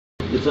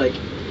It's like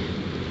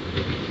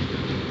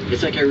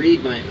I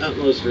read my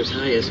utmost versus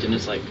highest, and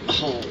it's like,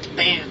 oh,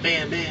 bam,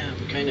 bam, bam,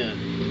 kind of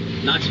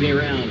knocks me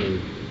around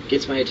and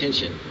gets my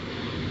attention.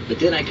 But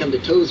then I come to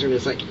Tozer, and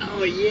it's like,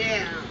 oh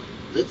yeah,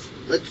 let's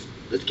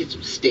get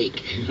some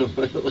steak.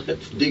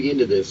 Let's dig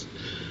into this.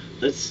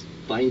 Let's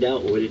find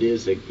out what it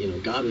is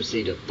that God would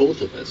say to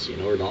both of us,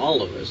 or to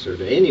all of us, or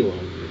to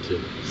anyone, or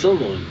to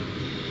someone,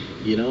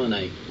 And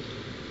I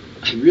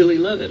really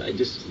love it. I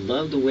just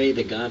love the way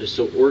that God has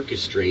so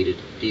orchestrated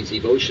these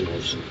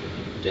devotionals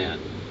that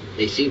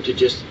they seem to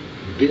just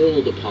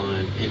build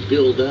upon and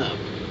build up,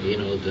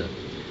 the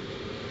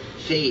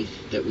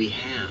faith that we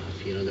have,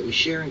 that we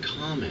share in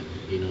common,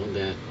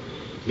 that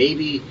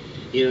maybe,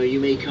 you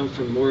may come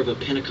from more of a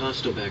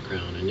Pentecostal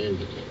background, and then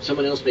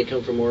someone else may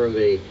come from more of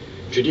a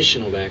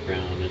traditional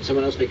background, and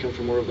someone else may come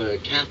from more of a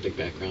Catholic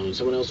background, and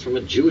someone else from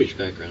a Jewish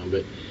background.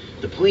 But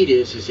the point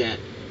is that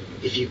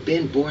if you've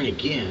been born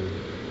again,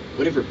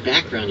 whatever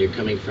background you're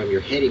coming from,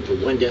 you're heading for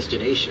one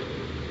destination.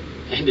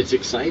 And it's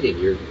exciting.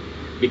 You're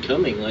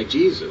becoming like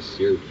Jesus.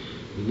 You're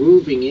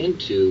moving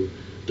into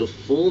the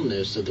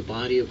fullness of the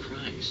body of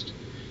Christ.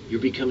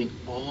 You're becoming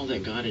all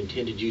that God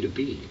intended you to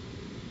be.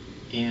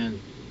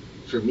 And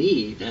for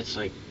me, that's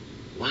like,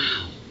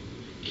 wow.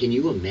 Can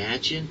you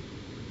imagine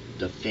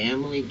the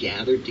family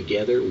gathered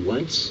together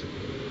once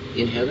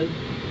in heaven?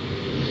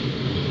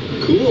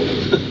 Cool.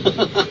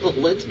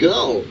 Let's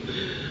go.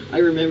 I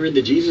remember in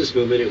the Jesus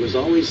movement, it was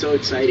always so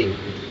exciting.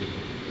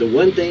 The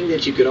one thing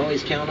that you could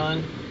always count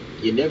on,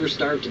 you never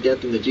starved to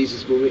death in the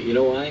Jesus movement. You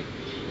know why?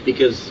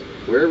 Because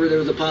wherever there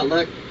was a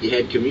potluck, you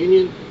had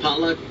communion,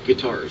 potluck,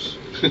 guitars.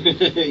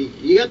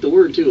 You got the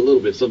word too a little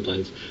bit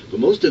sometimes, but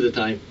most of the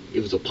time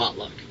it was a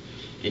potluck.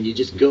 And you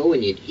just go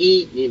and you'd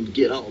eat and you'd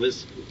get all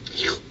this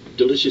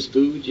delicious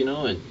food,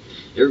 and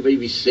everybody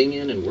be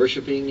singing and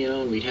worshiping,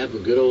 and we'd have a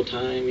good old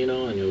time, and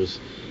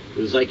it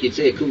was like you'd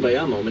say a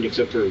kumbaya moment,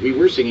 except for we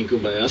were singing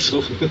kumbaya,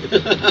 so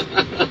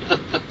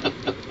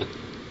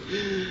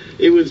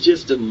it was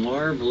just a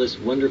marvelous,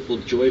 wonderful,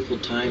 joyful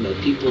time of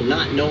people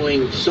not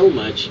knowing so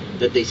much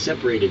that they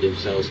separated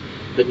themselves,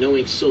 but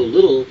knowing so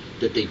little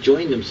that they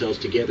joined themselves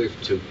together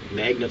to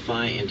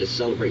magnify and to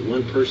celebrate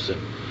one person,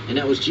 and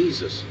that was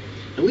Jesus.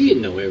 And we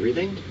didn't know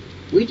everything.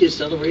 We just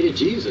celebrated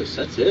Jesus.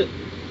 That's it.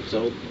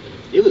 So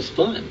it was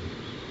fun.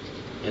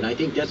 And I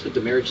think that's what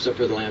the marriage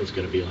supper of the Lamb is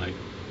going to be like.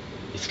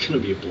 It's going to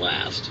be a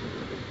blast.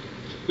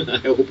 I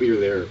hope you're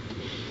there.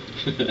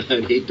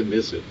 I'd hate to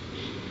miss it.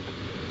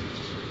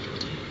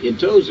 In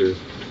Tozer,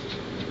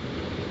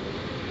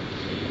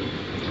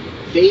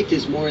 faith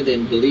is more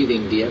than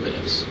believing the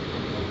evidence.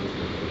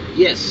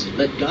 Yes,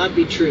 let God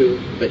be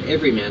true, but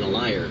every man a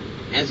liar,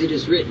 as it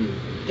is written,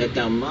 that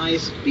thou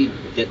mightest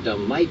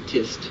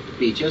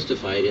be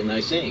justified in thy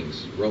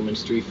sayings.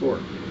 Romans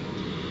 3:4.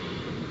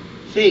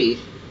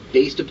 Faith,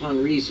 based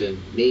upon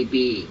reason, may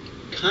be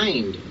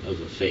kind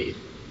of a faith,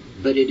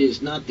 but it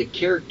is not the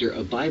character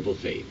of Bible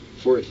faith,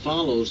 for it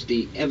follows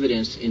the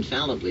evidence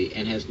infallibly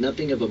and has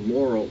nothing of a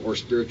moral or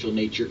spiritual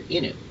nature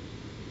in it.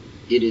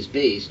 It is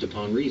based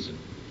upon reason.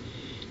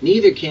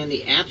 Neither can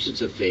the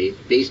absence of faith,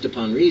 based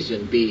upon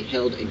reason, be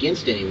held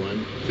against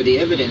anyone, for the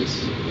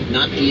evidence,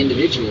 not the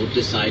individual,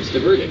 decides the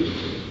verdict.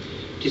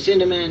 To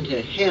send a man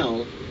to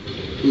hell,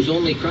 whose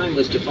only crime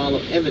was to follow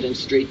evidence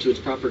straight to its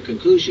proper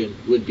conclusion,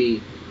 would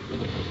be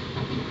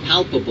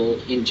palpable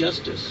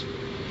injustice.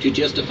 To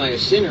justify a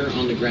sinner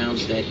on the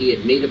grounds that he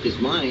had made up his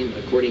mind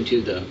according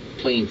to the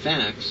plain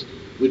facts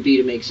would be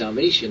to make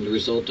salvation the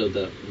result of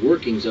the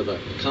workings of a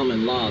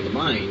common law of the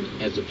mind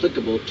as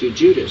applicable to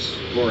Judas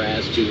or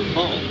as to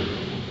Paul.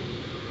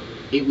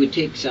 It would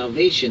take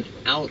salvation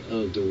out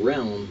of the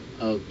realm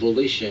of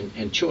volition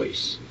and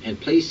choice and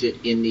place it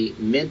in the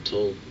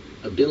mental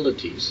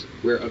abilities,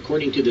 where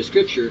according to the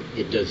Scripture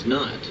it does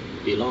not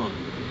belong.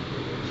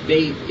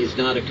 Faith is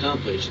not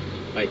accomplished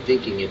by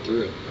thinking it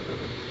through.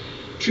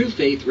 True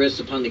faith rests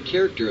upon the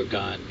character of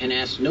God and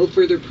asks no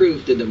further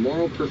proof than the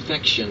moral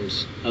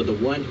perfections of the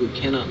one who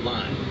cannot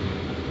lie.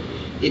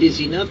 It is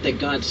enough that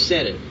God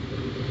said it,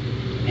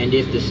 and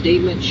if the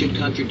statement should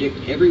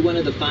contradict every one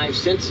of the five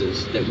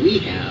senses that we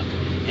have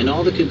and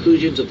all the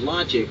conclusions of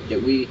logic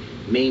that we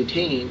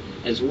maintain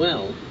as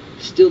well,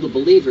 still the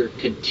believer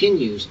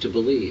continues to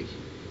believe,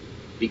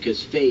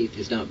 because faith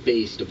is not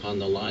based upon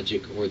the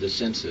logic or the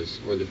senses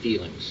or the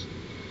feelings.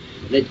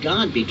 Let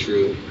God be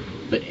true,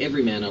 but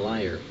every man a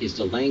liar, is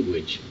the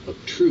language of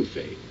true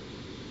faith.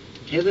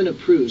 Heaven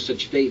approves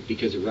such faith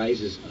because it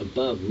rises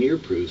above mere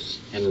proofs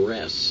and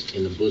rests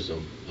in the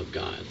bosom of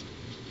God.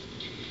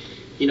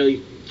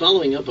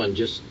 Following up on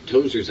just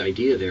Tozer's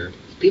idea there,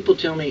 people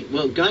tell me,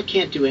 well, God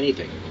can't do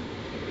anything.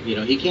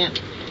 He can't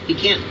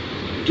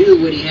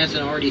do what he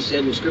hasn't already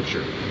said in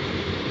Scripture.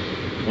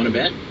 Want to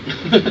bet?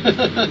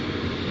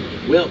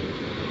 Well,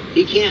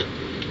 he can't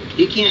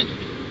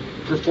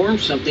perform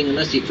something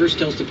unless he first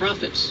tells the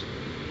prophets.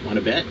 Want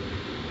to bet?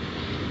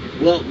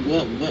 Well,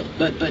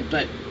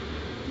 but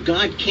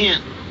God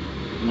can't.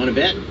 Want to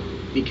bet?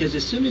 Because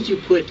as soon as you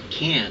put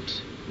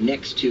can't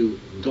next to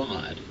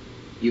God,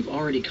 you've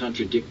already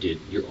contradicted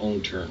your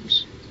own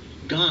terms.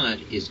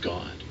 God is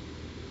God.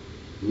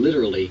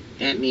 Literally,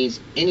 that means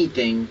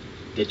anything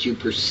that you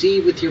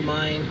perceive with your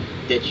mind,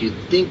 that you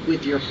think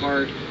with your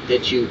heart,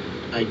 that you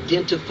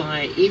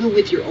identify, even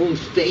with your own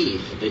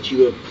faith, that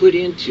you have put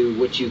into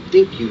what you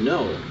think you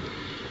know,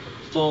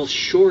 falls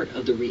short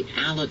of the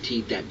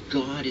reality that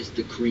God is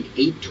the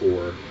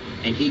creator,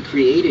 and He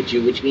created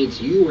you, which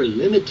means you are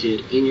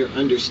limited in your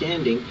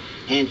understanding,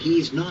 and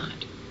He's not.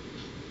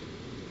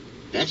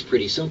 That's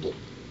pretty simple.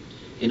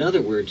 In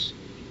other words,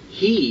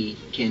 He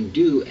can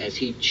do as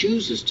He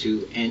chooses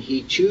to, and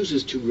He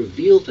chooses to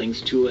reveal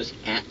things to us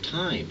at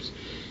times.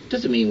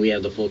 Doesn't mean we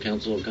have the full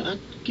counsel of God.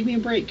 Give me a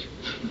break.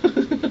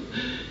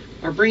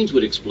 Our brains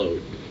would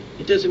explode.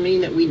 It doesn't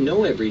mean that we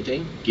know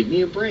everything. Give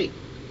me a break.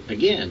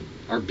 Again,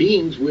 our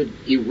beings would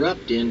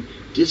erupt in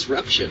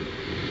disruption.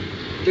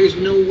 There's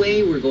no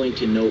way we're going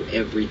to know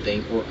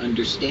everything or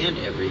understand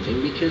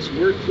everything because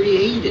we're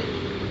created.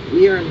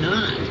 We are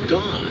not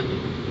God.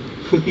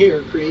 We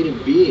are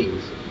created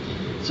beings.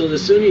 So the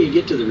sooner you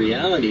get to the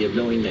reality of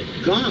knowing that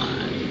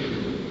God,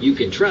 you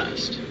can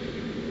trust.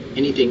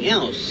 Anything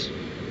else,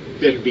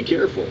 better be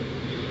careful.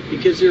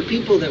 Because there are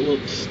people that will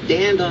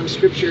stand on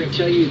Scripture and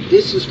tell you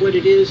this is what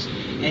it is,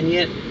 and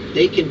yet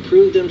they can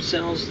prove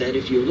themselves that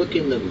if you look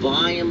in the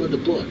volume of the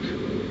book,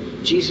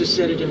 Jesus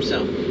said it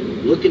Himself,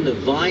 look in the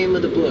volume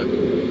of the book,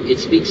 it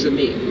speaks of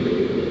me.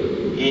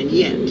 And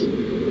yet,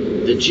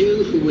 the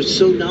Jew who was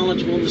so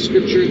knowledgeable in the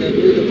Scripture that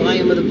knew the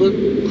volume of the book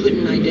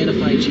couldn't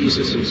identify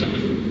Jesus Himself.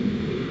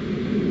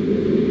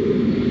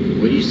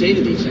 What do you say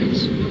to these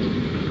things?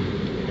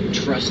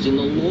 Trust in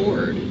the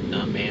Lord,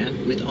 not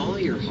man, with all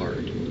your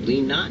heart.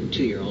 Lean not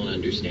to your own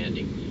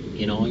understanding.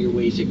 In all your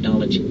ways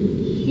acknowledge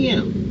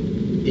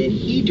Him. Then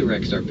He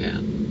directs our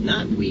path.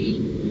 Not we,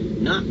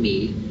 not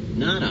me,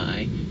 not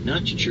I,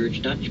 not your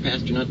church, not your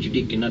pastor, not your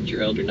deacon, not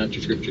your elder, not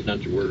your scripture,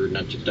 not your word,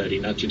 not your study,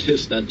 not your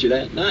this, not your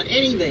that, not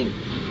anything.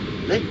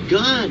 Let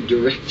God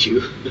direct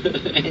you,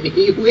 and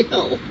He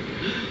will.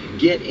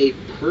 Get a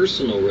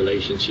personal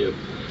relationship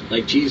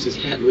like Jesus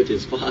had with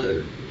His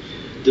Father.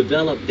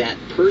 Develop that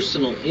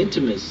personal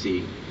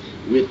intimacy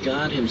with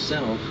God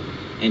Himself,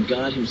 and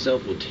God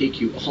Himself will take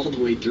you all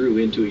the way through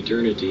into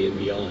eternity and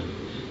beyond.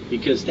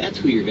 Because that's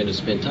who you're going to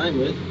spend time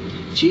with.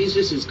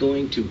 Jesus is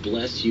going to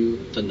bless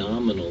you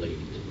phenomenally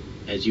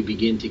as you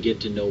begin to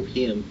get to know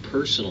Him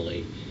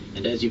personally,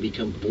 and as you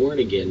become born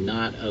again,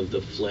 not of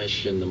the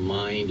flesh and the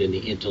mind and the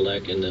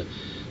intellect and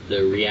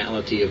the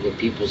reality of what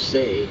people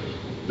say,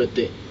 but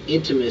the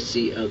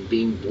intimacy of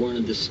being born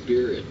of the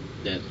Spirit,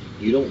 that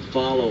you don't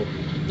follow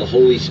the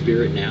Holy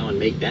Spirit now and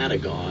make that a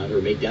God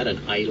or make that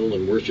an idol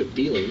and worship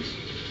feelings,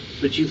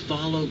 but you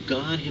follow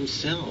God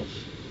Himself,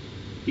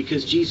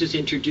 because Jesus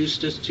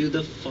introduced us to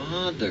the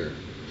Father,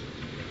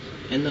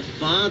 and the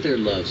Father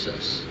loves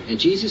us. And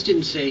Jesus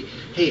didn't say,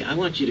 hey, I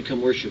want you to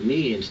come worship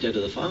me instead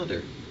of the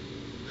Father.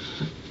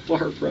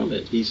 Far from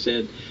it. He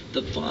said,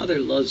 the Father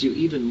loves you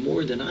even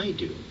more than I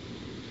do,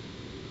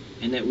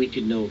 and that we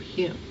could know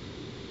Him.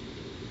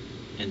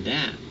 And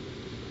that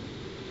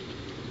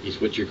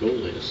is what your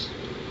goal is.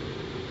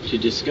 To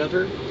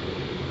discover,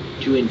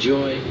 to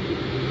enjoy,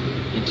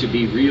 and to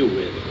be real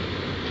with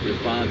your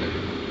Father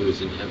who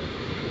is in heaven.